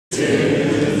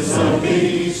'Tis a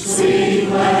beach, sweet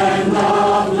land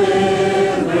of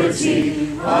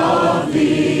liberty, of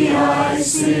thee I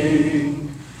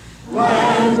sing.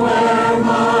 Land where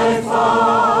my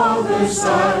fathers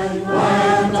died,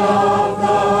 land of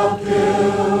the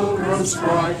Pilgrim's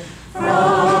pride,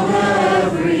 from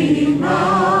every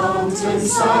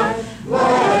mountainside,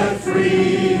 let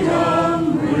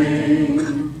freedom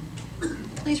ring.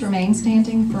 Please remain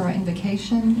standing for our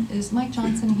invocation. Is Mike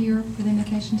Johnson here for the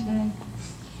invocation today?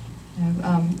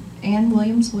 No. Ann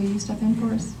Williams, will you step in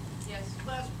for us? Yes,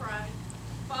 let's pray.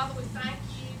 Father, we thank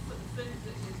you for the food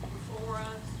that is before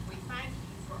us. We thank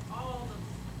you for all the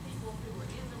people who are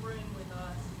in the room with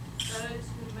us, those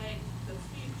who make the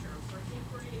future for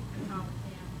Hickory and Common.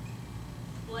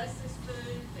 Bless this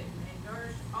food that may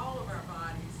nourish all of our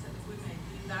bodies so that we may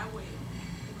do thy will.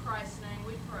 In Christ's name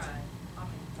we pray.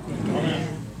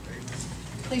 Amen.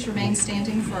 Please remain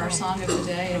standing for our song of the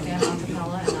day, again a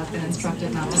cappella, and I've been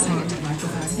instructed not to sing into the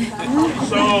microphone.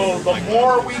 So the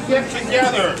more we get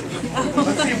together,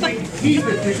 let's see if we can keep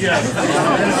it together.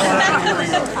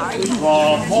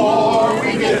 The more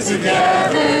we get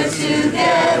together,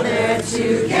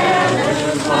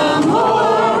 the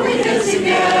more we get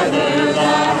together,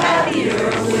 the happier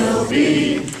we'll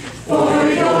be. For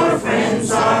your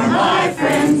friends are my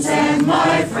friends, and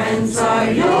my friends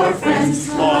are your friends.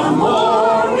 The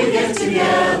more we get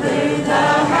together, the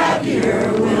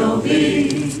happier we'll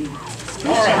be.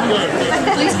 All right, good.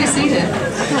 Please be seated.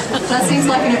 That seems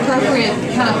like an appropriate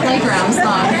kind of playground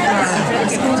song for our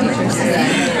school teachers today.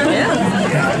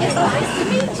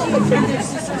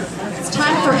 It's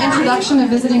time for introduction of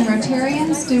visiting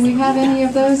Rotarians. Do we have any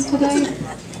of those today,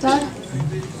 Doug?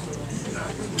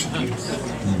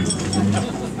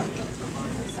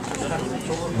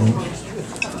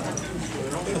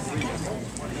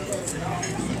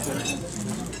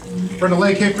 For the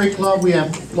Lake Hickory Club, we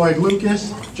have Lloyd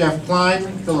Lucas, Jeff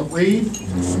Klein, Philip Reed.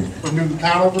 From Newton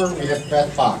Caliber, we have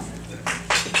Beth Bach.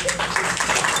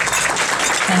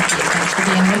 Thank you. Thanks for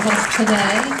being with us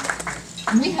today.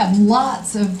 And we have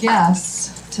lots of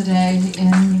guests today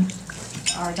in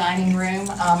our dining room.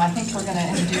 I think we're going to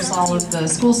introduce all of the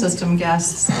school system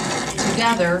guests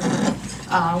together.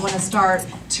 I want to start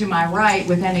to my right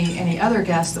with any other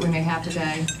guests that we may have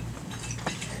today.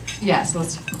 Yes,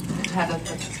 let's have the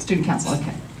student council.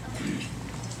 Okay.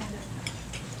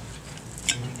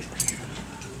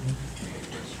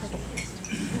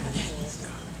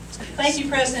 Thank you,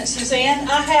 President Suzanne.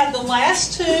 I have the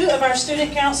last two of our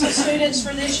student council students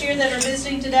for this year that are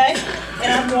visiting today,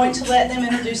 and I'm going to let them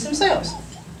introduce themselves.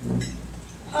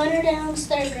 Hunter Downs,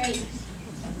 3rd grade.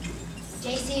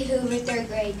 JC Hoover, 3rd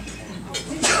grade.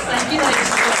 Thank you, ladies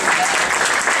and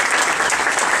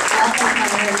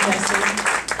gentlemen.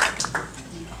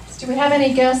 Do we have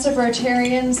any guests of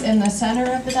Rotarians in the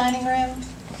center of the dining room?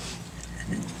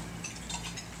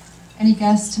 Any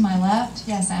guests to my left?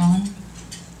 Yes, Alan.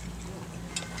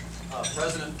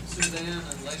 President Suzanne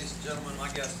and ladies and gentlemen, my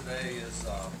guest today is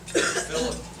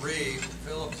Philip Reed.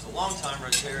 Philip is a longtime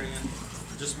Rotarian.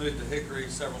 Just moved to Hickory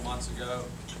several months ago.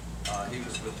 He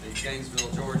was with the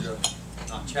Gainesville, Georgia,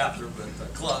 not chapter,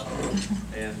 but club,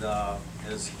 and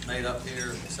has made up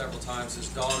here several times. His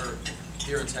daughter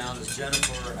here in town is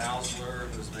Jennifer Ausler,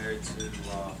 who's married to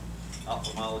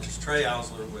ophthalmologist Trey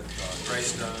Ausler with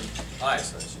Greystone Eye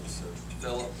Associates. So,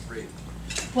 Philip Reed.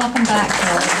 Welcome back,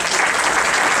 Philip.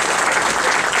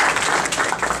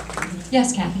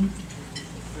 Yes, Kathy.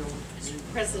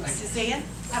 President Suzanne,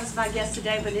 that was my guest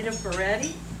today, Benita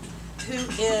Ferretti, who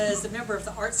is a member of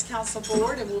the Arts Council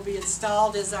Board and will be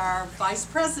installed as our Vice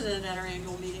President at our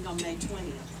annual meeting on May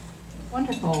 20th.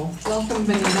 Wonderful. Welcome,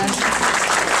 Benita.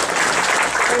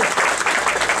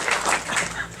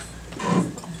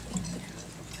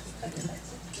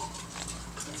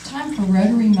 It's time for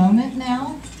Rotary Moment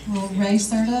now. Will Ray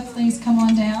Serta please come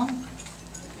on down?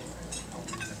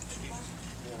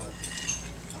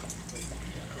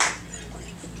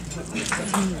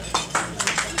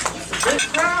 Big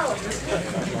crowd.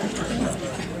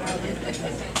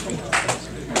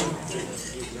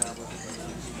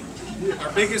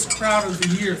 Our biggest crowd of the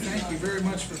year. Thank you very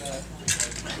much for that.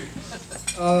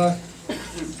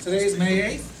 Today is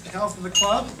May 8th. The health of the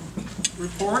club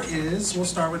report is, we'll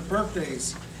start with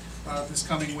birthdays this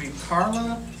coming week.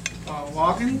 Carla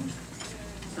Wagon,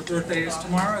 her birthday is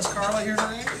tomorrow. Is Carla here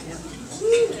today?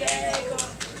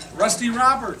 Rusty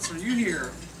Roberts, are you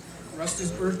here?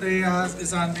 Rusty's birthday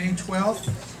is on May 12th,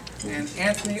 and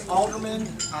Anthony Alderman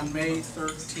on May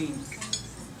 13th.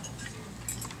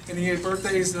 Any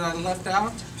birthdays that I left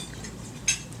out?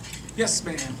 Yes,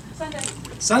 ma'am. Sunday.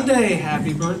 Sunday,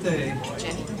 happy birthday.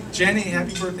 Jenny,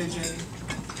 happy birthday, Jenny.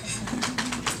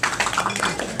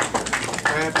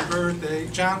 Happy birthday.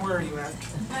 John, where are you at?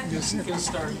 Just get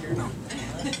started here. No.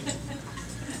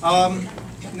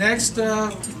 Next,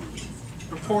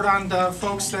 report on the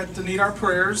folks that need our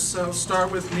prayers. So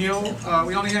start with Neil.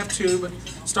 We only have two, but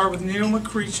start with Neil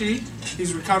McCreachy.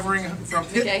 He's recovering from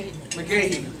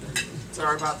McGahee.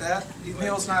 Sorry about that.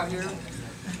 Neil's not here.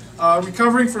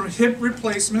 Recovering from hip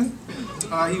replacement.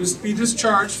 He was to be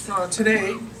discharged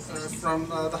today from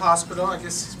the hospital. I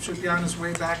guess he should be on his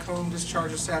way back home,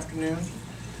 discharged this afternoon.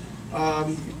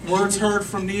 Words heard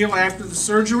from Neil after the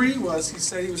surgery was he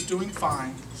said he was doing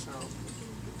fine. So.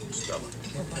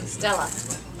 Stella.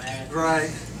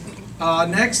 Right.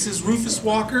 Next is Rufus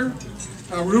Walker.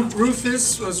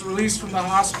 Rufus was released from the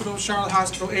hospital, Charlotte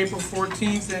Hospital, April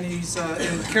 14th, and he's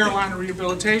in Carolina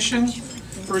Rehabilitation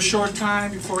for a short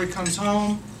time before he comes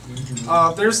home.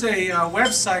 There's a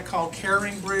website called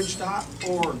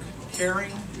caringbridge.org,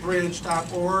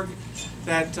 caringbridge.org,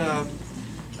 that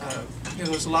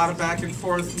there's a lot of back and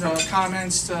forth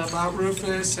comments about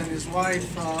Rufus and his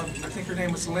wife. I think her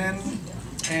name was Lynn,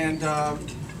 and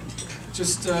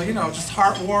just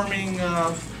heartwarming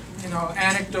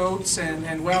anecdotes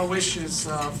and well wishes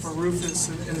for Rufus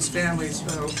and his family.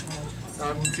 So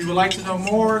if you would like to know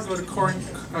more, go to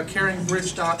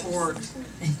caringbridge.org.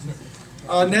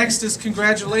 Next is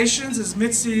congratulations. Is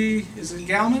Mitzi, is it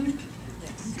Galman?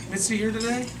 Mitzi here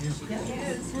today?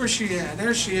 Where's she at?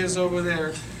 There she is over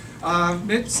there.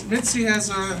 Mitzi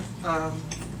has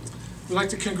we'd like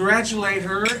to congratulate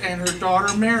her and her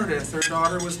daughter Meredith. Her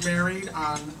daughter was married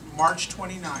on March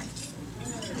 29th.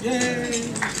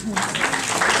 Yay!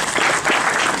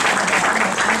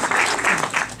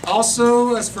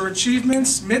 Also, as for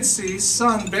achievements, Mitzi's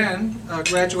son Ben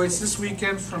graduates this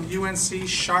weekend from UNC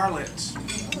Charlotte.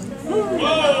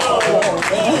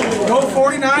 Go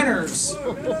 49ers!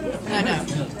 No.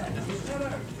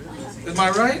 Am I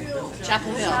right?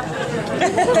 Chapel Hill.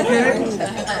 Okay.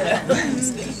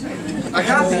 I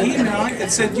got the email.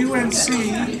 It said UNC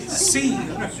C.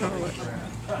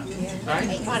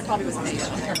 Right? Mine probably was me.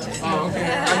 Oh,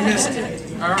 okay. I missed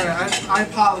it. All right. I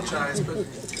apologize, but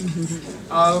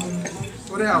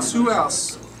what else? Who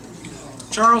else?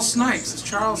 Charles Snipes. Is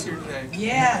Charles here today?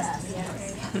 Yes.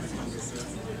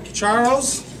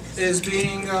 Charles is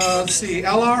being, let's see,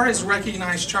 LR has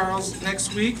recognized Charles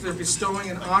next week. They're bestowing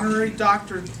an honorary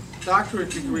doctorate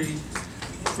degree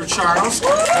for Charles.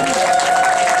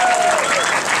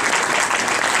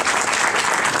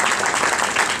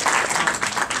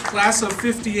 Class of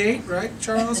 58, right,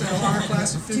 Charles? LR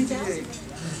class of 58.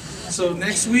 So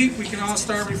next week we can all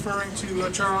start referring to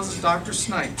Charles as Dr.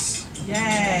 Snipes.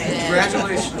 Yay.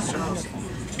 Congratulations, Charles.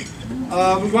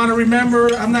 We want to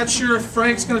remember, I'm not sure if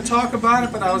Frank's going to talk about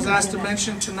it, but I was asked to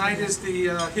mention tonight is the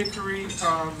Hickory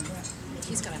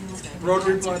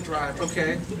Rotary Blood Drive.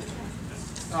 Okay.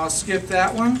 I'll skip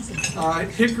that one.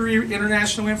 Hickory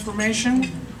International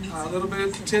Information, a little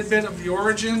bit tidbit of the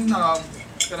origin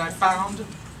that I found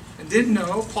and didn't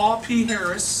know. Paul P.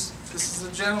 Harris. This is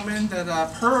a gentleman that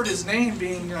I've heard his name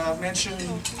being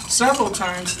mentioned several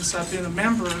times since I've been a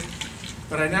member,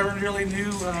 but I never really knew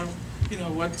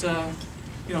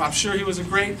I'm sure he was a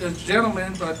great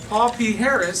gentleman, but Paul P.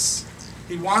 Harris,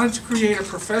 he wanted to create a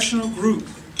professional group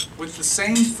with the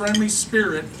same friendly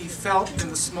spirit he felt in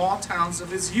the small towns of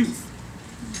his youth.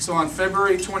 So on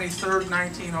February 23rd,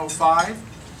 1905,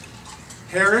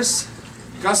 Harris,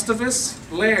 Gustavus,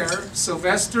 Lair,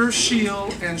 Sylvester,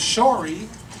 Shield, and Shorey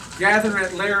gathered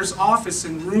at Lair's office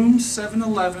in room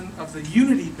 711 of the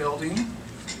Unity Building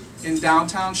in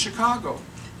downtown Chicago.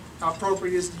 How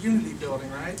appropriate is the Unity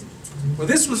Building, right? Well,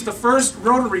 this was the first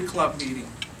Rotary Club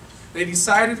meeting. They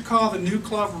decided to call the new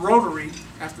club Rotary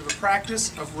after the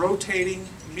practice of rotating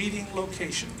meeting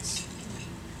locations.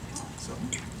 So,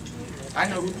 I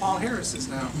know who Paul Harris is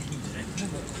now.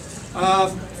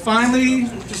 Finally,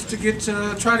 just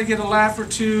to try to get a laugh or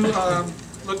two,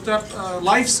 looked up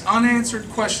life's unanswered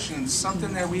questions,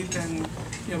 something that we can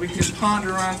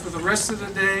ponder on for the rest of the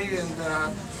day,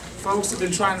 and folks have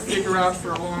been trying to figure out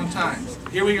for a long time.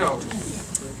 Here we go.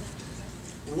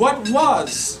 What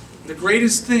was the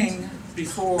greatest thing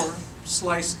before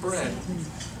sliced bread?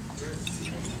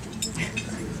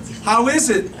 How is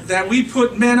it that we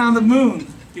put men on the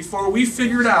moon before we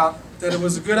figured out that it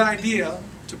was a good idea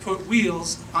to put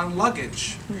wheels on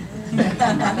luggage? And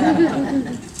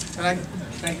I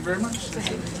thank you very much.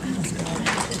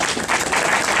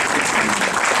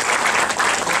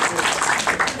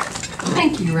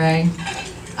 Thank you, Ray.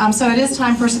 So it is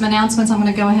time for some announcements. I'm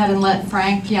going to go ahead and let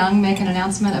Frank Young make an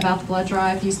announcement about the blood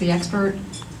drive. He's the expert.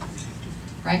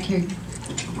 Frank, here.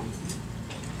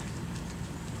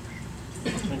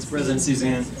 Thanks, President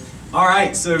Suzanne. All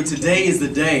right, so today is the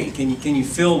day. Can you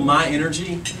feel my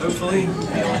energy, hopefully?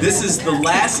 This is the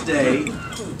last day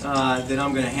that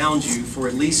I'm going to hound you for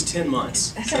at least 10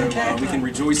 months. So we can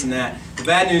rejoice in that. The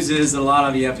bad news is that a lot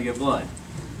of you have to give blood,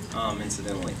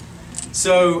 incidentally.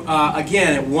 So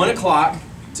again, at 1 o'clock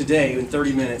today, in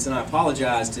 30 minutes, and I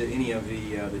apologize to any of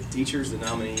the teachers, the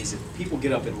nominees. If people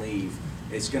get up and leave,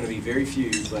 it's going to be very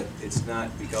few, but it's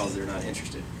not because they're not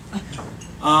interested.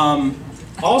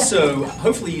 Also,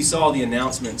 hopefully you saw the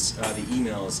announcements, the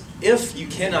emails. If you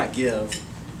cannot give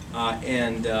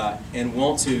and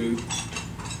want to,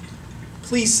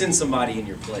 please send somebody in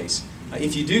your place.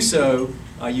 If you do so,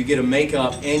 you get a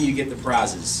makeup and you get the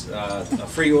prizes. A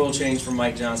free oil change from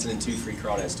Mike Johnson and 2 free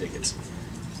Crawdads tickets.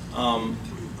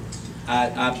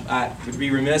 I would be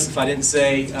remiss if I didn't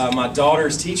say my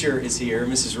daughter's teacher is here,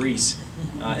 Mrs. Reese.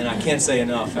 And I can't say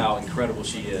enough how incredible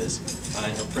she is,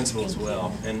 and her principal as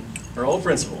well, and her old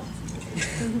principal.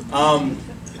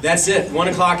 That's it, 1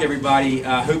 o'clock everybody.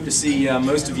 I hope to see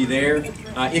most of you there.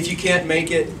 If you can't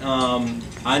make it, I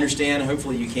understand,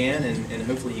 hopefully you can, and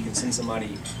hopefully you can send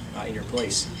somebody in your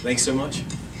place. Thanks so much.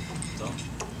 That's all.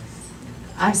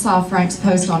 I saw Frank's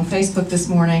post on Facebook this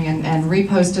morning and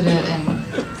reposted it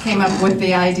and came up with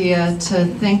the idea to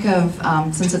think of,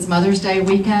 since it's Mother's Day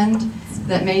weekend,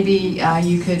 that maybe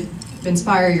you could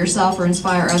inspire yourself or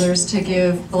inspire others to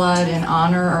give blood in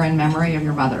honor or in memory of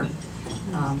your mother.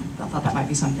 I thought that might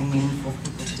be something meaningful for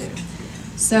people to do.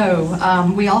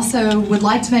 So we also would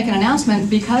like to make an announcement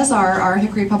because our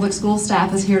Hickory Public Schools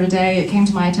staff is here today. It came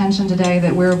to my attention today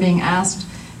that we're being asked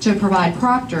to provide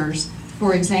proctors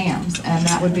for exams, and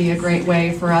that would be a great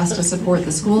way for us to support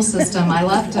the school system. I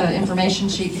left an information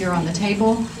sheet here on the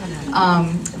table.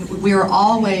 We're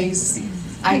always,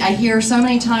 I hear so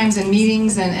many times in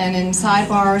meetings and in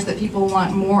sidebars that people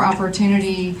want more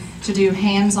opportunity to do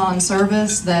hands-on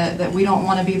service, that we don't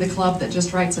want to be the club that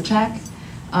just writes a check.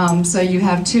 So you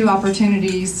have 2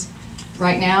 opportunities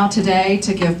right now today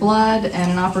to give blood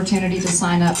and an opportunity to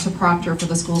sign up to proctor for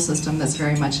the school system that's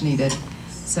very much needed.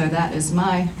 So that is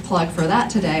my plug for that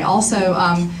today. Also,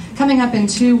 coming up in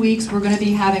 2 weeks, we're going to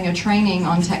be having a training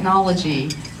on technology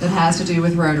that has to do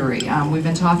with Rotary. We've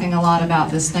been talking a lot about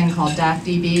this thing called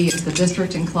DACDB. It's the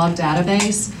District and Club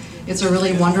Database. It's a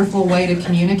really wonderful way to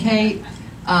communicate.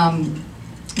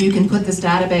 You can put this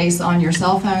database on your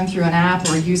cell phone through an app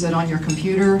or use it on your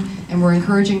computer, and we're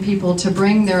encouraging people to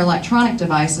bring their electronic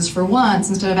devices for once.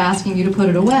 Instead of asking you to put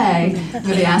it away, we're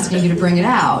going to be asking you to bring it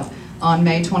out on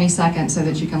May 22nd so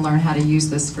that you can learn how to use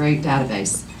this great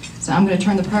database. So I'm going to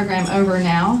turn the program over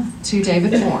now to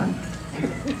David Moore.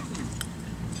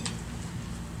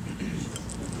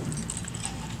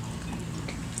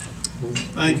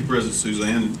 Thank you, President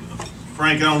Suzanne.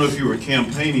 Frank, I don't know if you were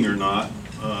campaigning or not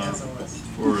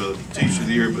for Teacher of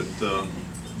the Year, but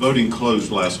voting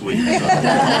closed last week. So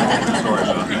sorry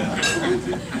about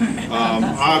that.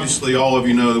 Obviously, all of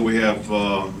you know that we have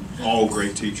all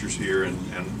great teachers here and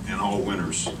all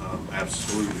winners.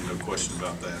 Absolutely, no question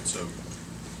about that. So,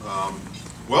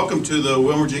 welcome to the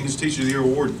Wilmer Jenkins Teacher of the Year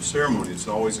Award ceremony. It's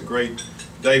always a great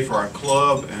day for our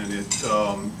club, and it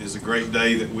is a great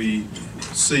day that we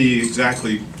see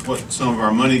exactly what some of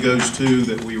our money goes to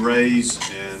that we raise,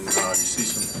 and you see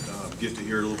some, get to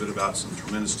hear a little bit about some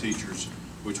tremendous teachers,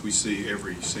 which we see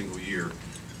every single year.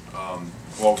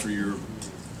 Walter, you're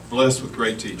blessed with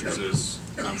great teachers, as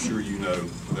I'm sure you know,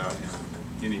 without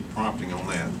any prompting on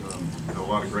that. There are a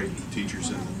lot of great teachers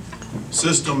in the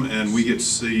system, and we get to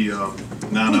see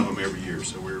 9 of them every year,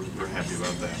 so we're happy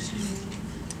about that.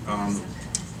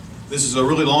 This is a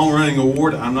really long-running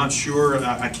award. I'm not sure.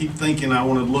 I keep thinking I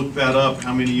want to look that up,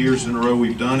 how many years in a row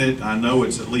we've done it. I know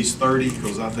it's at least 30,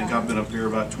 because I think I've been up here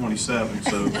about 27,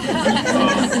 so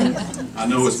I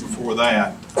know it's before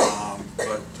that.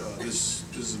 But this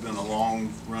has been a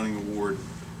long-running award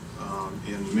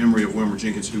in memory of Wilmer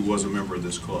Jenkins, who was a member of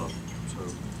this club. So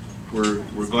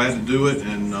we're glad to do it,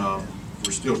 and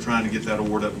we're still trying to get that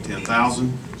award up to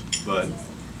 10,000, but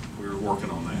we're working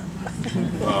on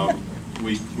that.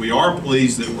 We are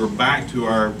pleased that we're back to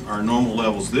our normal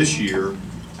levels this year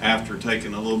after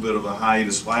taking a little bit of a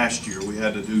hiatus last year. We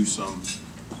had to do some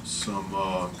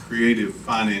creative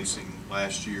financing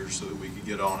last year so that we could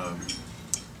get on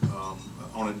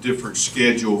a different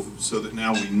schedule, so that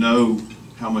now we know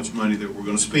how much money that we're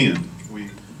going to spend.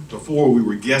 Before we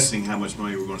were guessing how much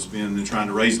money we were going to spend and then trying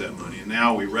to raise that money, and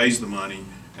now we raise the money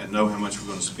and know how much we're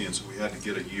going to spend. So we had to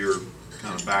get a year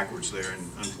kind of backwards there, and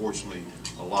unfortunately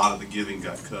a lot of the giving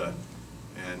got cut,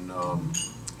 and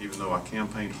even though I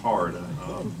campaigned hard,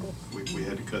 we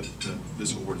had to cut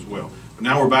this award as well. But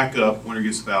now we're back up. Winner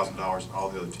gets $1,000. All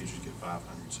the other teachers get $500.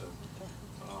 So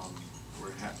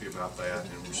we're happy about that,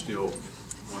 and we're still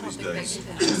one of these days.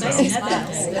 That's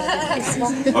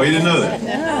Oh, you didn't know that?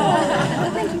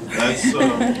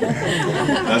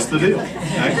 That's the deal.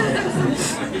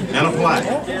 And a plaque.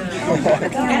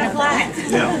 And a flag.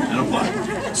 Yeah, and a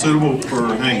plaque. Suitable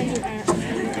for hanging.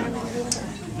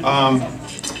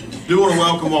 Do want to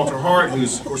welcome Walter Hart,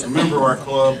 who's, of course, a member of our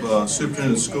club,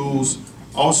 superintendent of schools.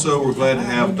 Also, we're glad to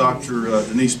have Dr.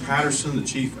 Denise Patterson, the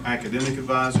Chief Academic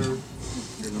Advisor,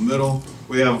 here in the middle.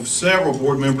 We have several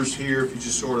board members here. If you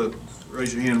just sort of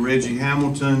raise your hand, Reggie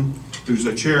Hamilton, who's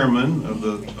the chairman of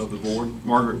the board,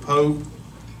 Margaret Pope,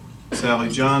 Sally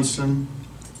Johnson,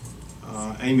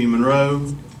 Amy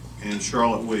Monroe, and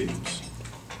Charlotte Williams.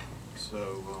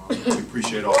 So we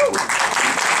appreciate all of it.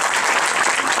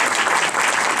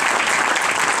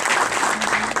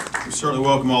 We certainly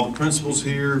welcome all the principals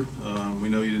here. We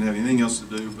know you didn't have anything else to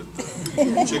do, but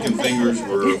chicken fingers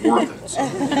were worth it. So,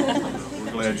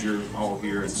 we're glad you're all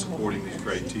here and supporting these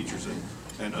great teachers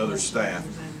and other staff.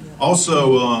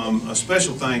 Also, a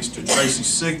special thanks to Tracy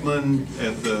Sigmund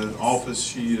at the office.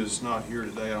 She is not here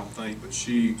today, I don't think, but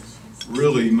she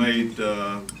really made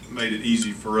it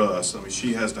easy for us. I mean,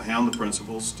 she has to hound the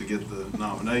principals to get the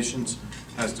nominations,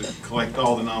 has to collect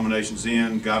all the nominations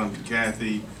in, got them to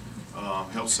Kathy,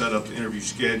 helped set up the interview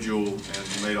schedule,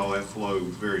 and made all that flow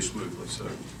very smoothly. So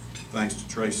thanks to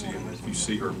Tracy, and if you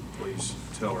see her, please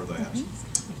tell her that.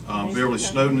 Beverly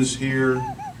Snowden is here,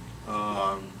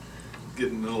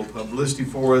 getting a little publicity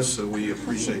for us, so we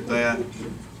appreciate that.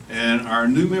 And our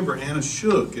new member, Anna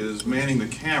Shook, is manning the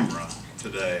camera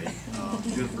today.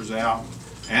 Jennifer's out.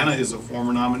 Anna is a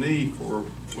former nominee for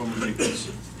Women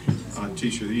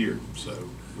Teacher of the Year, so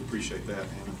we appreciate that,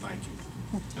 Anna. Thank you.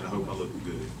 And I hope I look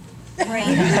good.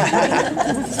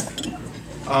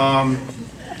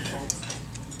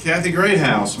 Kathy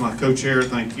Greathouse, my co-chair,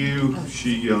 thank you.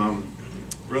 She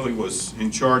really was in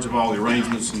charge of all the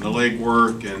arrangements and the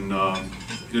legwork, and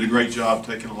did a great job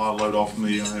taking a lot of load off of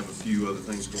me. I have a few other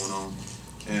things going on,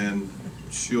 and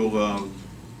she'll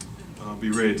be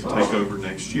ready to take over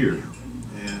next year.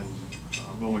 And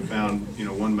I've only found,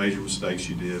 one major mistake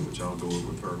she did, which I'll go over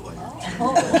with her later.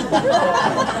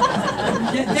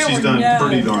 She's done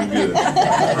pretty darn good.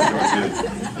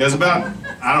 It was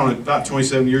about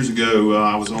 27 years ago,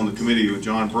 I was on the committee with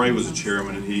John Bray was the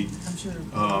chairman, and he,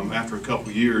 after a couple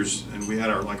of years, and we had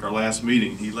our last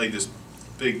meeting, he laid this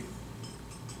big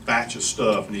batch of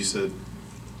stuff, and he said,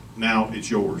 now it's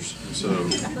yours. And so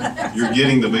you're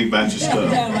getting the big batch of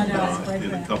stuff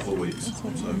in a couple of weeks.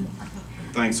 So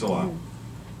thanks a lot.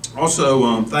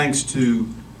 Also, thanks to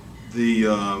the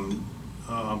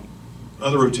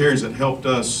other Rotarians that helped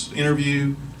us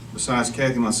interview. Besides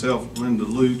Kathy and myself, Linda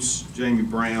Lutz, Jamie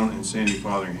Brown, and Sandy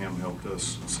Fotheringham helped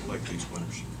us select these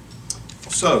winners.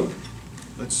 So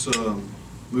let's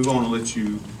move on and let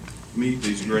you meet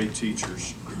these great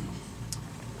teachers.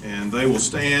 And they will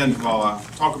stand while I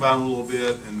talk about them a little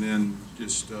bit, and then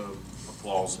just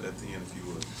applause at the end if you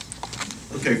would.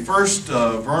 Okay, first,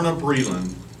 Verna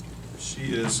Breland.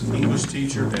 She is an English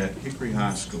teacher at Hickory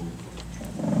High School.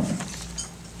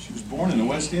 She was born in the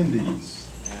West Indies,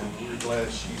 and we're glad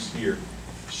she's here.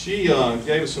 She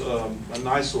gave us a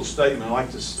nice little statement. I'd like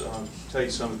to tell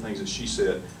you some of the things that she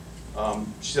said.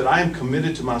 She said, I am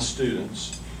committed to my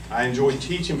students. I enjoy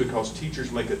teaching because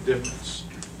teachers make a difference.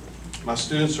 My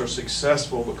students are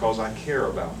successful because I care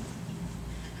about them.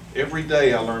 Every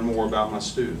day I learn more about my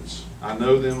students. I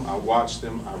know them, I watch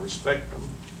them, I respect them,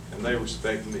 and they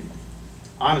respect me.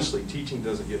 Honestly, teaching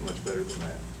doesn't get much better than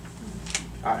that.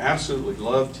 I absolutely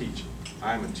love teaching.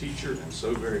 I am a teacher and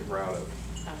so very proud of it.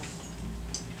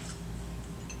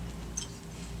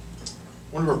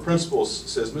 One of our principals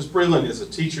says, Ms. Breland is a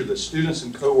teacher that students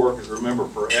and co-workers remember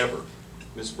forever.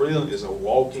 Ms. Breland is a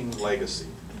walking legacy.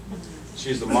 She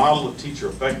is the model of teacher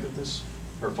effectiveness.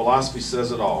 Her philosophy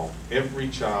says it all. Every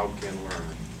child can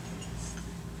learn.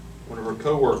 One of her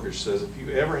co-workers says, if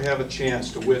you ever have a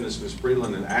chance to witness Ms.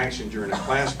 Breland in action during a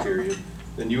class period,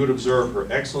 then you would observe her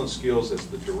excellent skills as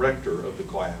the director of the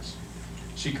class.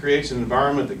 She creates an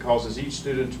environment that causes each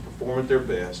student to perform at their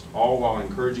best, all while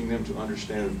encouraging them to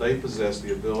understand that they possess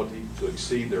the ability to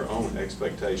exceed their own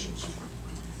expectations.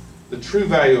 The true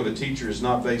value of a teacher is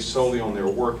not based solely on their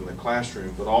work in the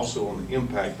classroom, but also on the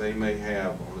impact they may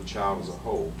have on the child as a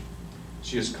whole.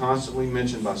 She is constantly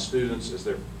mentioned by students as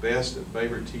their best and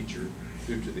favorite teacher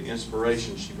due to the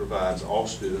inspiration she provides all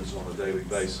students on a daily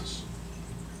basis.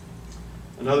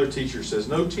 Another teacher says,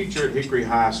 no teacher at Hickory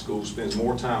High School spends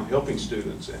more time helping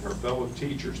students and her fellow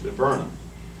teachers than Verna.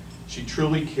 She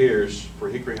truly cares for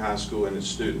Hickory High School and its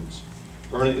students.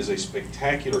 Verna is a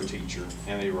spectacular teacher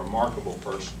and a remarkable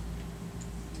person.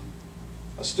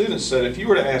 A student said, if you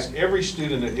were to ask every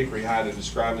student at Hickory High to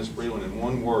describe Miss Breland in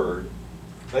one word,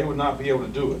 they would not be able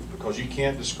to do it because you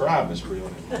can't describe Miss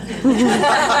Breland.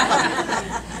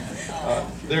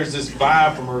 There's this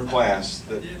vibe from her class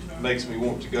that makes me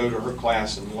want to go to her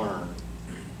class and learn.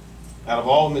 Out of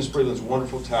all of Miss Breland's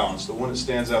wonderful talents, the one that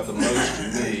stands out the most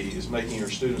to me is making her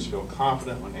students feel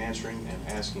confident when answering and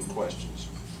asking questions.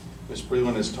 Miss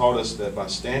Breland has taught us that by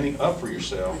standing up for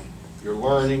yourself, you're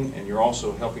learning and you're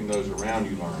also helping those around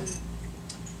you learn.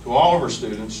 To all of her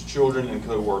students, children, and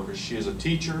co-workers, she is a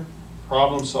teacher,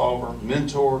 problem solver,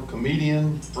 mentor,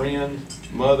 comedian, friend,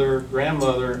 mother,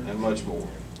 grandmother, and much more.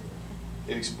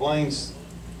 It explains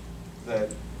that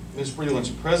Miss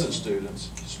Breland's present students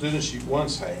she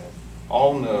once had,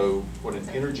 all know what an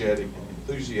energetic and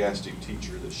enthusiastic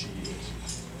teacher that she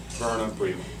is. Verna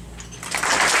Breland.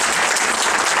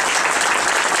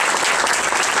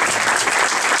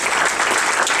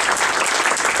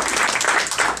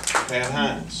 Pat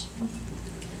Hines.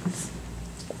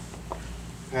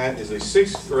 Pat is a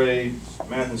 6th grade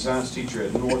math and science teacher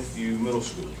at Northview Middle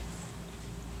School.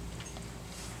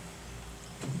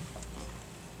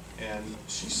 And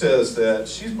she says that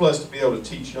she's blessed to be able to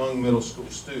teach young middle school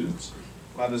students.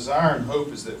 My desire and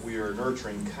hope is that we are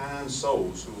nurturing kind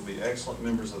souls who will be excellent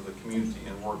members of the community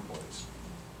and workplace.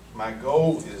 My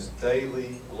goal is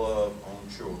daily love on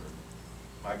children.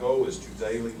 My goal is to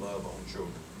daily love on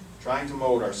children, trying to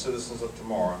mold our citizens of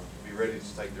tomorrow to be ready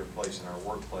to take their place in our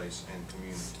workplace and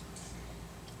community.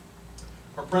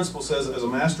 Our principal says that as a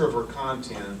master of her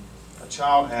content, a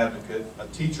child advocate, a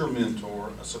teacher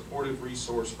mentor, a supportive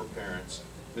resource for parents,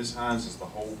 Ms. Hines is the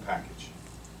whole package.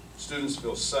 Students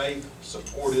feel safe,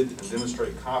 supported, and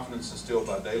demonstrate confidence instilled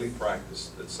by daily practice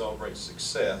that celebrates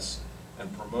success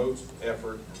and promotes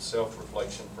effort and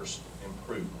self-reflection for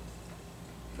improvement.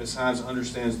 Ms. Hines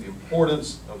understands the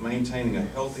importance of maintaining a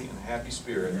healthy and happy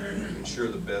spirit to ensure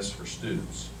the best for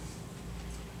students.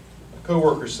 A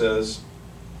coworker says,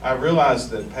 I realize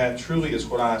that Pat truly is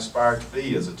what I aspire to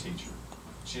be as a teacher.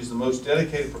 She is the most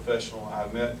dedicated professional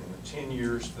I've met in the 10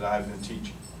 years that I've been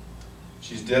teaching.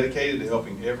 She's dedicated to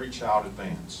helping every child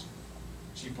advance.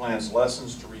 She plans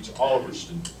lessons to reach all of her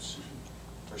students.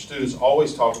 Her students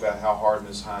always talk about how hard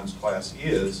Ms. Hines' class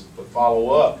is, but follow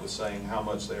up with saying how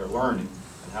much they are learning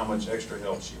and how much extra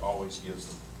help she always gives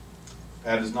them.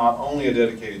 Pat is not only a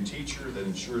dedicated teacher that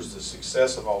ensures the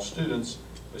success of all students,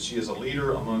 but she is a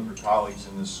leader among her colleagues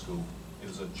in this school. It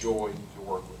is a joy to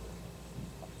work with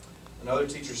her. Another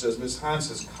teacher says Ms. Hines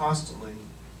has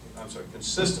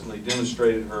consistently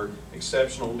demonstrated her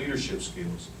exceptional leadership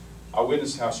skills. I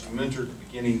witnessed how she mentored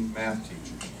beginning math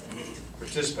teachers,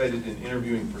 participated in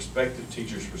interviewing prospective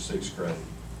teachers for 6th grade,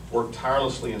 worked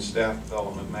tirelessly in staff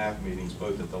development math meetings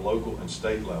both at the local and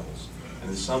state levels,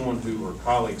 and is someone who her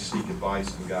colleagues seek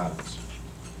advice and guidance.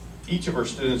 Each of her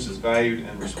students is valued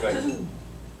and respected.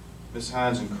 Ms.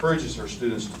 Hines encourages her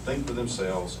students to think for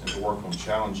themselves and to work on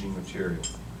challenging material.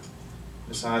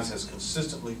 Ms. Hines has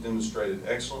consistently demonstrated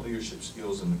excellent leadership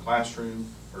skills in the classroom,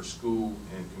 her school,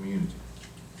 and community.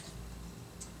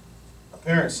 A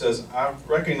parent says, I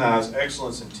recognize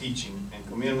excellence in teaching and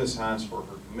commend Ms. Hines for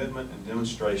her commitment and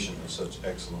demonstration of such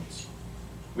excellence.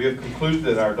 We have concluded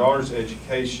that our daughter's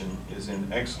education is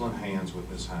in excellent hands with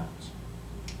Ms. Hines.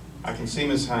 I can see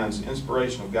Ms. Hines'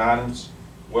 inspirational guidance,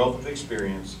 wealth of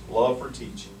experience, love for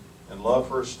teaching, and love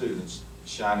for her students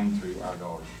shining through our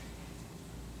daughter.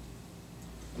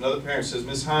 Another parent says,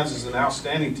 Ms. Hines is an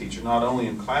outstanding teacher, not only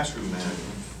in classroom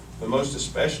management, but most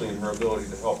especially in her ability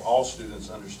to help all students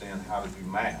understand how to do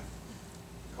math.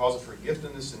 Because of her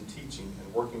giftedness in teaching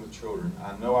and working with children,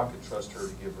 I know I could trust her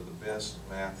to give her the best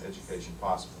math education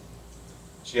possible.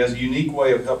 She has a unique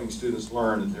way of helping students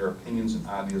learn that their opinions and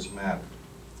ideas matter.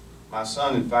 My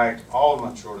son, in fact, all of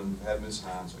my children who had Ms.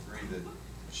 Hines agree that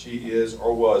she is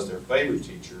or was their favorite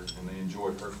teacher and they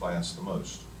enjoyed her class the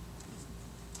most.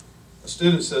 A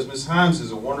student says, Ms. Hines is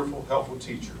a wonderful, helpful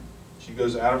teacher. She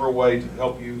goes out of her way to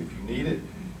help you if you need it,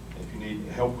 if you need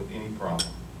help with any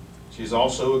problem. She is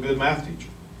also a good math teacher.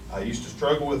 I used to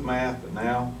struggle with math, but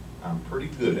now I'm pretty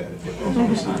good at it because of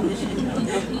Ms.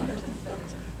 Hines.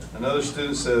 Another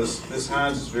student says, Ms.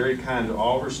 Hines is very kind to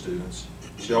all of her students.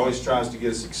 She always tries to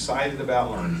get us excited about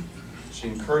learning. She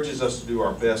encourages us to do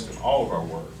our best in all of our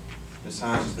work. Ms.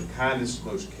 Hines is the kindest,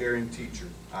 most caring teacher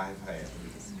I have had.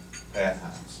 Pat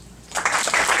Hines.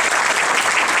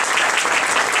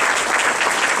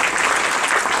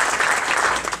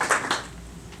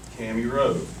 Cammy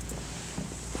Rowe.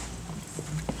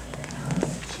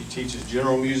 She teaches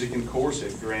general music and chorus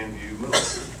at Grandview Middle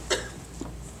School.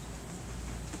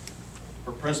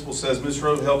 Her principal says Ms.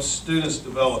 Rowe helps students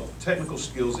develop technical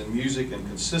skills in music and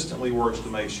consistently works to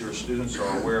make sure students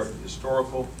are aware of the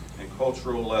historical and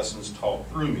cultural lessons taught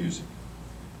through music.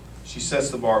 She sets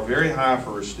the bar very high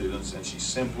for her students, and she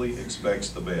simply expects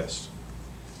the best.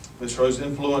 Ms. Rowe's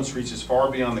influence reaches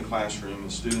far beyond the classroom,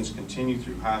 and students continue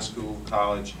through high school,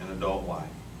 college, and adult life.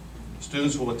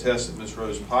 Students will attest that Ms.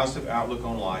 Rowe's positive outlook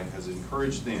on life has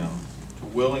encouraged them to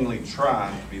willingly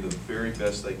try to be the very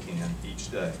best they can each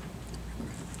day.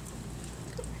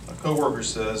 A coworker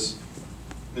says,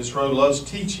 Ms. Rowe loves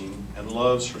teaching and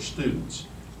loves her students.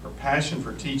 Her passion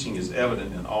for teaching is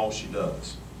evident in all she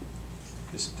does.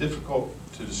 It's difficult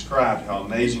to describe how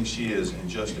amazing she is in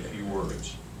just a few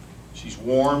words. She's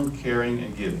warm, caring,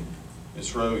 and giving.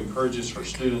 Ms. Rowe encourages her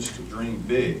students to dream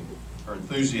big. Her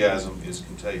enthusiasm is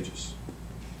contagious.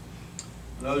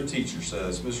 Another teacher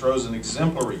says, Ms. Rowe is an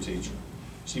exemplary teacher.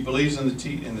 She believes in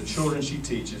the children she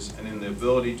teaches and in the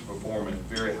ability to perform at a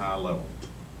very high level.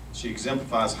 She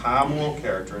exemplifies high moral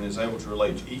character and is able to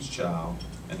relate to each child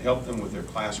and help them with their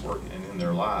classwork and in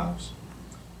their lives.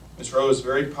 Ms. Rowe is a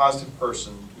very positive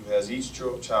person who has each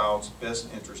child's best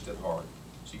interest at heart.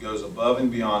 She goes above and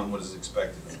beyond what is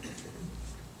expected of her.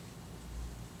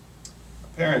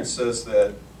 A parent says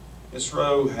that Ms.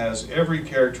 Rowe has every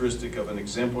characteristic of an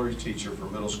exemplary teacher for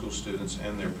middle school students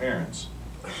and their parents.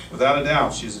 Without a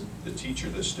doubt, she's the teacher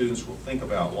that students will think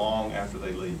about long after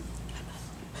they leave.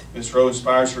 Ms. Rowe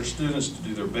inspires her students to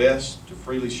do their best, to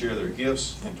freely share their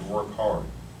gifts, and to work hard.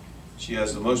 She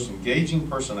has the most engaging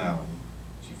personality.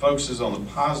 She focuses on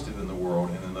the positive in the world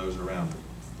and in those around her.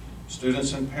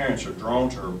 Students and parents are drawn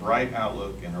to her bright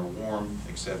outlook and her warm,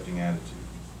 accepting attitude.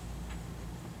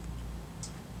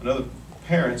 Another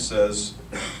parent says,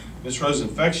 Ms. Rowe's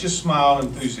infectious smile and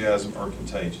enthusiasm are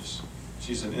contagious.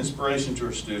 She's an inspiration to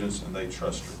her students, and they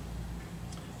trust her.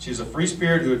 She is a free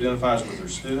spirit who identifies with her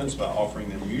students by offering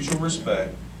them mutual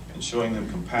respect and showing them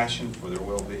compassion for their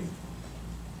well-being.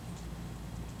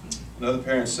 Another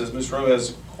parent says Ms. Rowe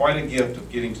has quite a gift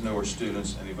of getting to know her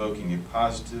students and evoking a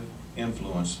positive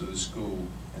influence through the school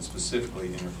and specifically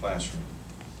in her classroom.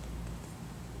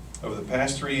 Over the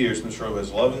past 3 years, Ms. Rowe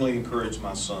has lovingly encouraged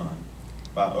my son.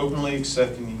 By openly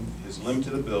accepting his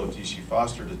limited abilities, she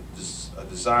fostered a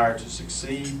desire to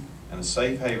succeed and a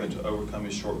safe haven to overcome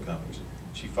his shortcomings.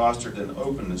 She fostered an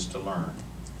openness to learn.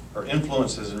 Her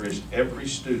influence has enriched every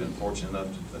student fortunate enough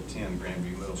to attend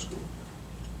Grandview Middle School.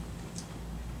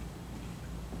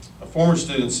 A former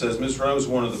student says, Ms. Rowe is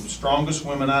one of the strongest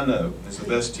women I know and is the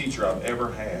best teacher I've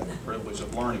ever had the privilege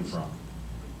of learning from.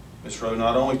 Ms. Rowe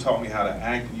not only taught me how to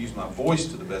act and use my voice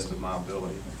to the best of my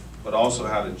ability, but also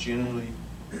how to genuinely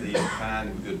be a kind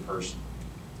and good person.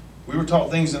 We were taught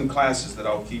things in classes that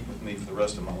I'll keep with me for the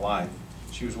rest of my life.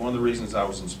 She was one of the reasons I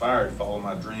was inspired to follow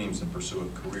my dreams and pursue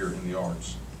a career in the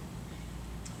arts.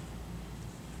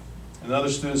 Another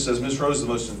student says, Ms. Rowe is the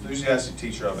most enthusiastic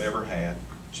teacher I've ever had.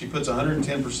 She puts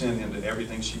 110% into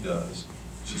everything she does.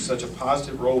 She's such a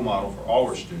positive role model for all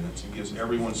her students and gives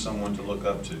everyone someone to look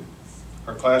up to.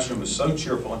 Her classroom is so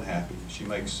cheerful and happy. She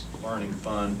makes learning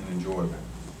fun and enjoyable.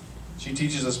 She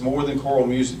teaches us more than choral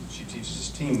music. She teaches us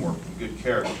teamwork and good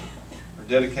character. Her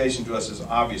dedication to us is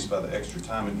obvious by the extra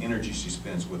time and energy she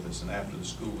spends with us and after the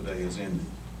school day has ended.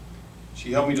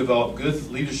 She helped me develop good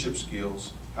leadership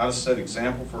skills, how to set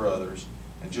example for others,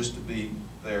 and just to be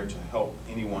there to help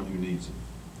anyone who needs it.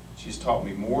 She's taught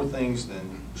me more things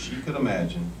than she could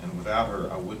imagine, and without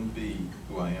her, I wouldn't be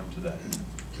who I am today.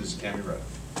 This is Cammie Rowe.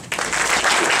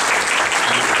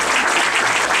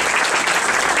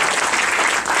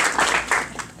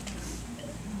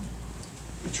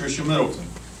 Patricia Middleton.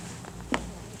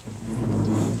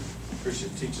 Patricia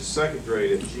teaches second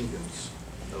grade at Jenkins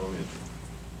Elementary.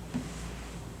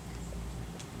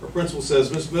 Her principal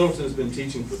says Ms. Middleton has been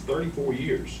teaching for 34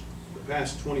 years. The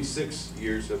past 26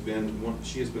 years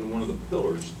she has been one of the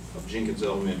pillars of Jenkins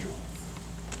Elementary.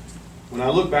 When I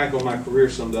look back on my career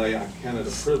someday, I count it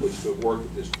a privilege to have worked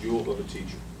with this jewel of a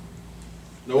teacher.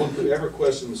 No one could ever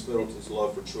question Ms. Middleton's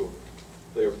love for children.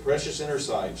 They are precious in her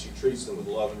sight. She treats them with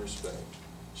love and respect.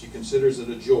 She considers it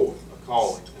a joy, a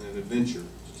calling, and an adventure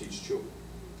to teach children.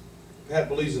 Pat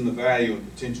believes in the value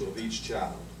and potential of each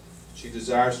child. She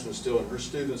desires to instill in her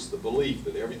students the belief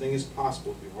that everything is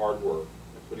possible through hard work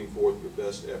and putting forth your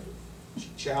best effort. She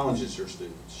challenges her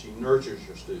students. She nurtures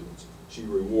her students. She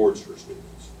rewards her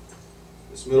students.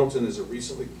 Ms. Middleton is a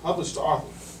recently published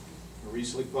author. A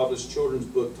recently published children's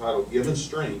book titled Given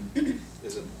Strength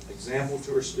is an example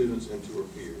to her students and to her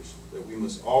peers that we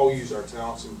must all use our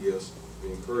talents and gifts for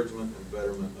the encouragement and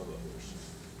betterment of others.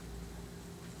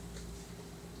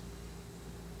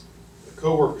 A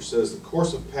coworker says, the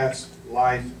course of Pat's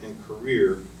life and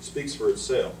career speaks for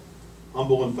itself.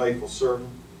 Humble and faithful servant,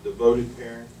 devoted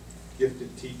parent,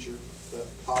 gifted teacher,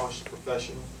 polished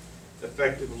professional,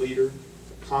 effective leader,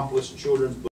 accomplished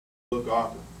children's book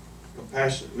author,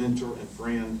 compassionate mentor and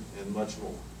friend, and much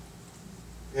more.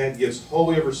 Pat gives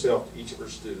wholly of herself to each of her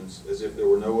students as if there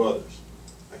were no others.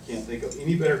 I can't think of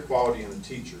any better quality in a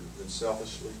teacher than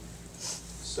selflessly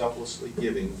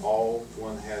giving all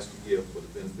one has to give for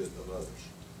the benefit of others.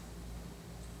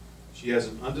 She has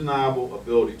an undeniable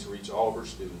ability to reach all of her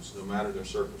students, no matter their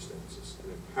circumstances,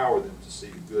 and empower them to see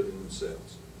the good in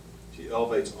themselves. She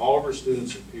elevates all of her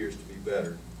students and peers to be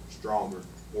better, stronger,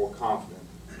 more confident,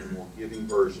 and more giving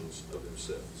versions of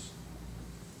themselves.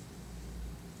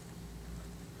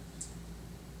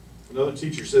 Another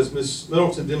teacher says, Ms.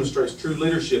 Middleton demonstrates true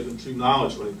leadership and true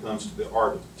knowledge when it comes to the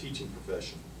art of the teaching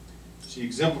profession. She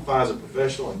exemplifies a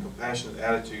professional and compassionate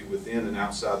attitude within and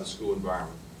outside the school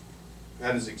environment.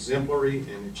 Pat is exemplary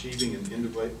in achieving and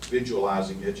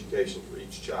individualizing education for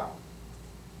each child.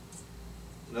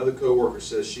 Another coworker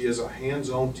says she is a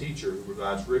hands-on teacher who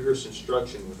provides rigorous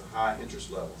instruction with a high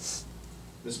interest level.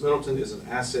 Ms. Middleton is an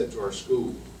asset to our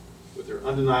school. With her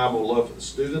undeniable love for the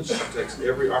students, she takes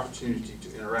every opportunity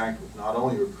to interact with not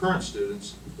only her current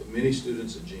students, but many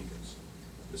students at Jenkins.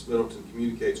 Ms. Middleton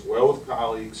communicates well with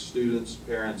colleagues, students,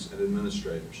 parents, and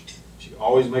administrators. She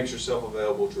always makes herself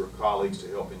available to her colleagues to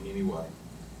help in any way.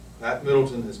 Pat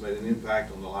Middleton has made an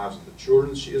impact on the lives of the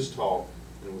children she has taught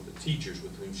and with the teachers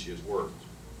with whom she has worked.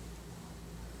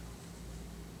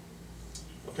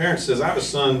 A parent says, I have a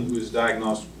son who is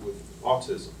diagnosed with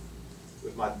autism.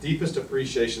 With my deepest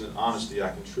appreciation and honesty, I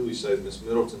can truly say that Ms.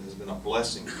 Middleton has been a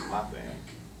blessing to my family.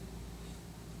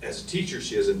 As a teacher,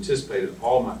 she has anticipated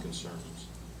all my concerns.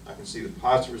 I can see the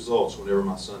positive results whenever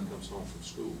my son comes home from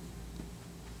school.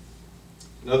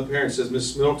 Another parent says,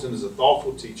 Ms. Middleton is a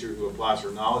thoughtful teacher who applies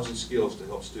her knowledge and skills to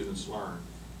help students learn.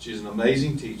 She is an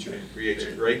amazing teacher and creates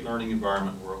a great learning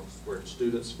environment where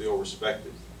students feel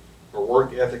respected. Her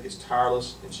work ethic is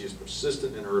tireless, and she is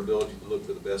persistent in her ability to look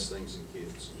for the best things in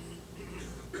kids.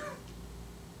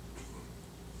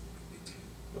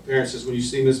 A parent says, when you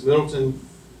see Ms. Middleton,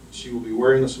 she will be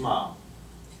wearing a smile.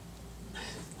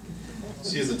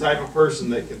 She is the type of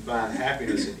person that can find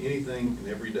happiness in anything and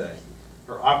every day.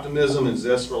 Her optimism and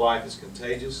zest for life is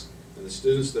contagious, and the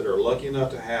students that are lucky enough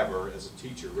to have her as a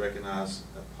teacher recognize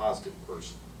a positive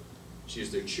person. She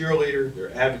is their cheerleader,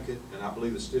 their advocate, and I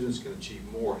believe the students can achieve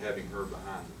more having her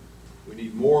behind them. We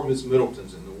need more Ms.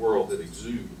 Middletons in the world that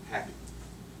exude happiness.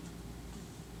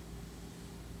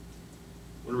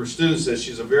 One of her students says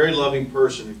she's a very loving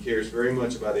person who cares very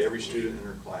much about every student in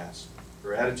her class.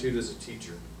 Her attitude as a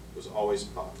teacher was always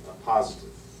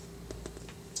positive.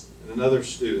 And another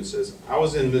student says, I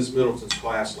was in Ms. Middleton's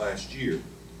class last year.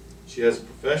 She has a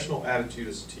professional attitude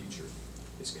as a teacher,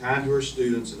 is kind to her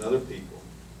students and other people,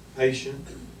 patient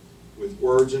with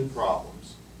words and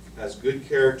problems, has good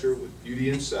character with beauty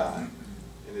inside,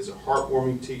 and is a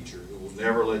heartwarming teacher who will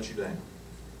never let you down.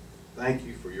 Thank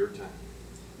you for your time.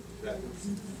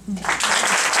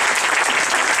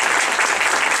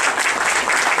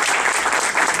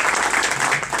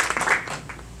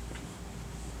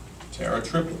 Tara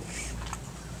Triplett.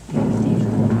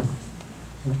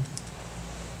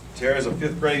 Tara is a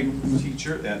 5th grade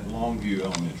teacher at Longview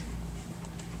Elementary.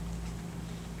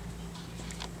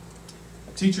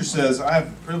 A teacher says, I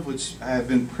have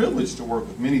been privileged to work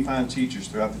with many fine teachers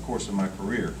throughout the course of my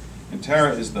career, and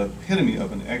Tara is the epitome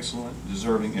of an excellent,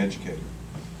 deserving educator.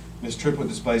 Ms. Triplett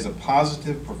displays a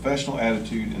positive, professional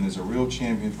attitude and is a real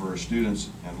champion for her students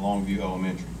at Longview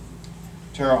Elementary.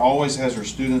 Tara always has her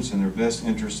students and their best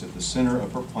interests at the center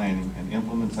of her planning and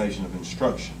implementation of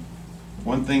instruction.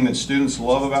 One thing that students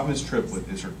love about Ms. Triplett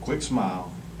is her quick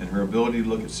smile and her ability to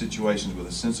look at situations with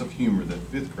a sense of humor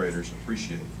that 5th graders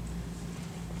appreciate.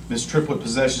 Ms. Triplett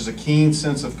possesses a keen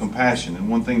sense of compassion, and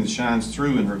one thing that shines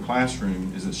through in her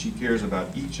classroom is that she cares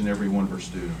about each and every one of her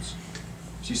students.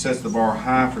 She sets the bar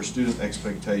high for student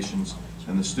expectations,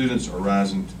 and the students are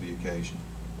rising to the occasion.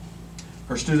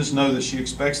 Her students know that she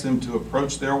expects them to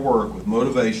approach their work with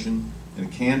motivation and a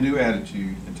can-do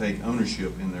attitude and take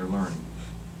ownership in their learning.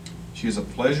 She is a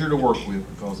pleasure to work with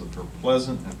because of her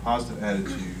pleasant and positive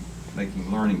attitude,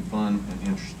 making learning fun and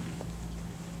interesting.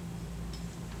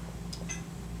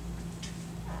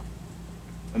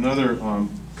 Another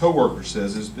co-worker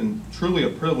says, it's been truly a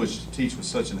privilege to teach with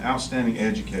such an outstanding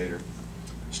educator.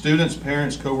 Students,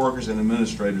 parents, co-workers, and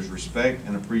administrators respect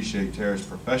and appreciate Tara's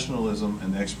professionalism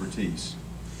and expertise.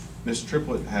 Ms.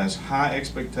 Triplett has high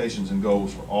expectations and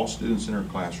goals for all students in her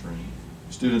classroom.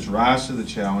 Students rise to the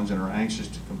challenge and are anxious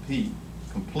to compete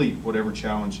complete whatever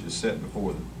challenge is set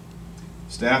before them.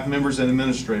 Staff members and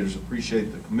administrators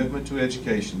appreciate the commitment to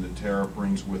education that Tara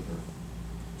brings with her.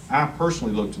 I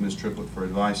personally look to Ms. Triplett for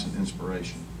advice and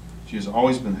inspiration. She has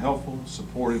always been helpful,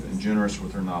 supportive, and generous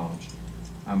with her knowledge.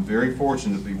 I'm very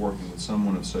fortunate to be working with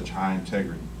someone of such high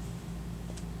integrity.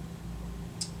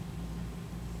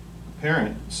 A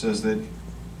parent says that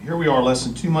here we are less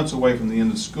than 2 months away from the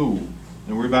end of school,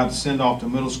 and we're about to send off to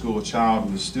middle school a child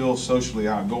who is still socially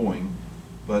outgoing,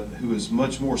 but who is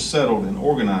much more settled and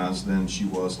organized than she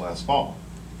was last fall.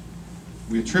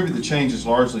 We attribute the changes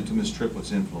largely to Ms.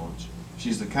 Triplett's influence.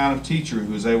 She's the kind of teacher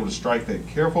who is able to strike that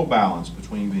careful balance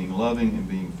between being loving and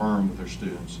being firm with her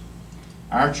students.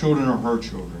 Our children are her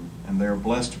children, and they are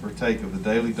blessed to partake of the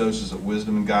daily doses of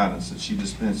wisdom and guidance that she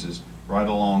dispenses right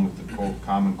along with the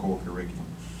Common Core curriculum.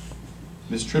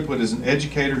 Ms. Triplett is an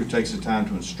educator who takes the time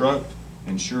to instruct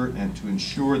and to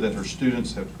ensure that her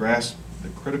students have grasped the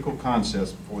critical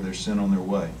concepts before they're sent on their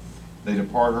way. They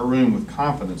depart her room with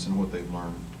confidence in what they've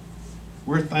learned.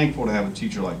 We're thankful to have a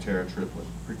teacher like Tara Triplett,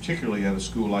 particularly at a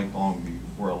school like Longview,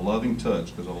 where a loving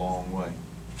touch goes a long way.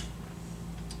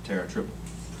 Tara Triplett.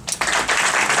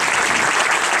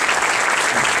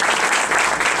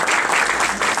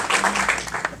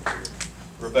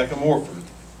 Rebecca Morford.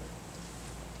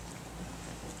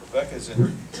 Rebecca is in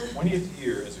her 20th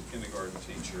year as a kindergarten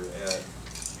teacher at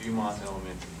Beaumont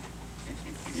Elementary.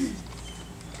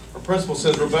 Her principal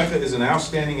says Rebecca is an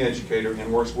outstanding educator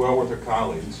and works well with her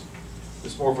colleagues.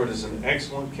 Ms. Morford is an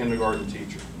excellent kindergarten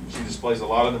teacher. She displays a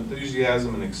lot of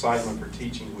enthusiasm and excitement for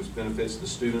teaching, which benefits the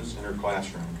students in her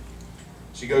classroom.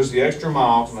 She goes the extra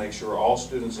mile to make sure all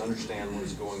students understand what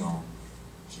is going on.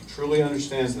 She truly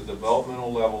understands the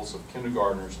developmental levels of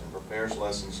kindergartners and prepares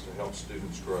lessons to help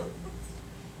students grow.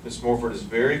 Ms. Morford is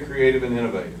very creative and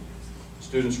innovative.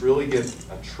 Students really get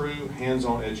a true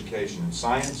hands-on education in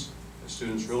science, and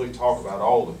students really talk about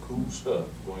all the cool stuff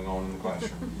going on in the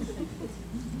classroom.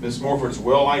 Ms. Morford is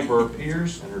well liked by her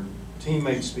peers, and her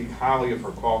teammates speak highly of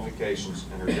her qualifications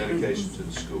and her dedication to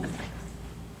the school.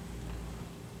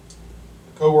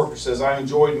 A co-worker says, I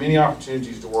enjoyed many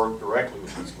opportunities to work directly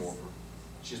with Ms. Morford.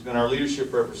 She's been our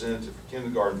leadership representative for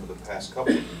kindergarten for the past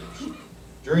couple of years.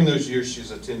 During those years, she's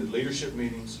attended leadership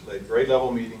meetings, led grade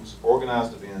level meetings,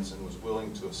 organized events, and was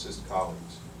willing to assist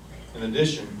colleagues. In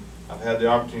addition, I've had the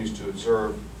opportunity to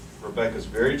observe Rebecca's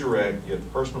very direct yet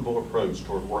personable approach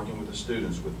toward working with the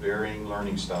students with varying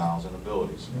learning styles and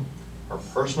abilities. Her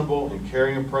personable and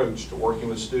caring approach to working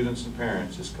with students and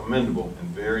parents is commendable and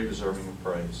very deserving of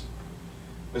praise.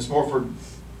 Ms. Morford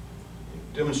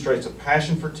demonstrates a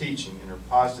passion for teaching in her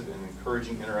positive and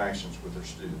encouraging interactions with her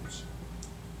students.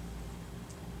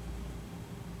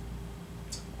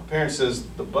 A parent says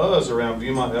the buzz around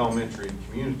Beaumont Elementary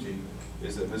community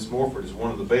is that Ms. Morford is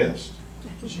one of the best.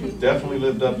 She has definitely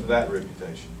lived up to that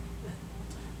reputation.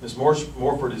 Ms.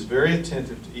 Morford is very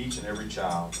attentive to each and every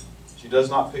child. She does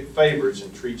not pick favorites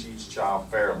and treats each child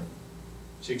fairly.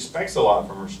 She expects a lot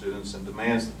from her students and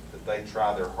demands that they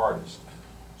try their hardest.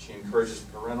 She encourages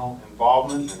parental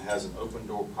involvement and has an open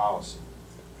door policy.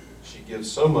 She gives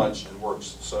so much and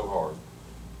works so hard.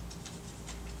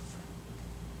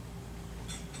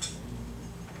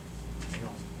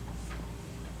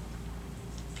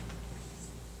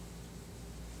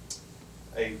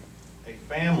 A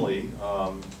family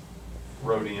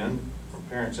wrote in from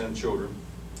parents and children.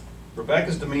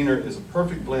 Rebecca's demeanor is a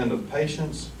perfect blend of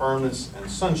patience, firmness, and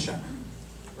sunshine.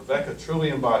 Rebecca truly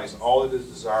embodies all that is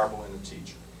desirable in a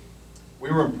teacher.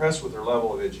 We were impressed with her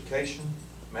level of education,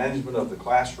 management of the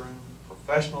classroom,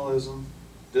 professionalism,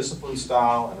 discipline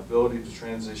style, and ability to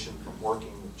transition from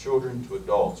working with children to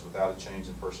adults without a change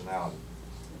in personality.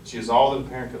 She is all that a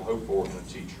parent could hope for in a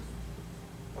teacher.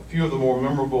 A few of the more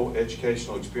memorable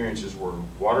educational experiences were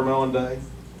Watermelon Day,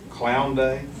 Clown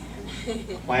Day,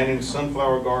 planting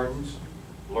sunflower gardens,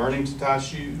 learning to tie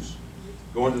shoes,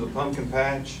 going to the pumpkin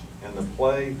patch, and the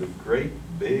play, The Great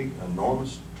Big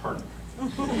Enormous Turnip.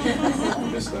 I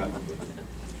missed that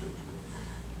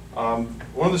one.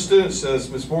 One of the students says,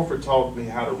 Ms. Morford taught me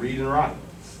how to read and write.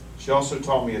 She also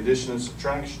taught me addition and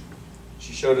subtraction.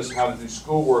 She showed us how to do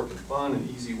schoolwork in fun and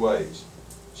easy ways.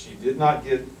 She did not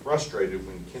get frustrated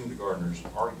when kindergartners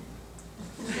argued.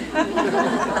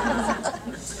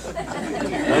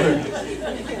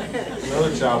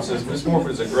 Another child says, Ms.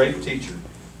 Morford is a great teacher.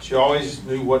 She always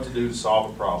knew what to do to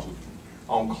solve a problem.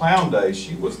 On Clown Day,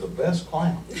 she was the best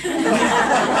clown.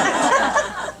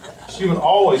 She would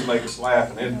always make us laugh,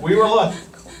 and if we were lucky,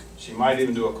 she might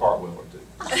even do a cartwheel or two.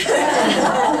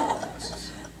 This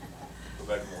is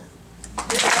Rebecca Morford.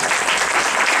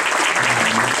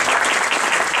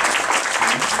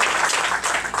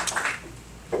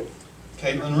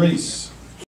 Reese.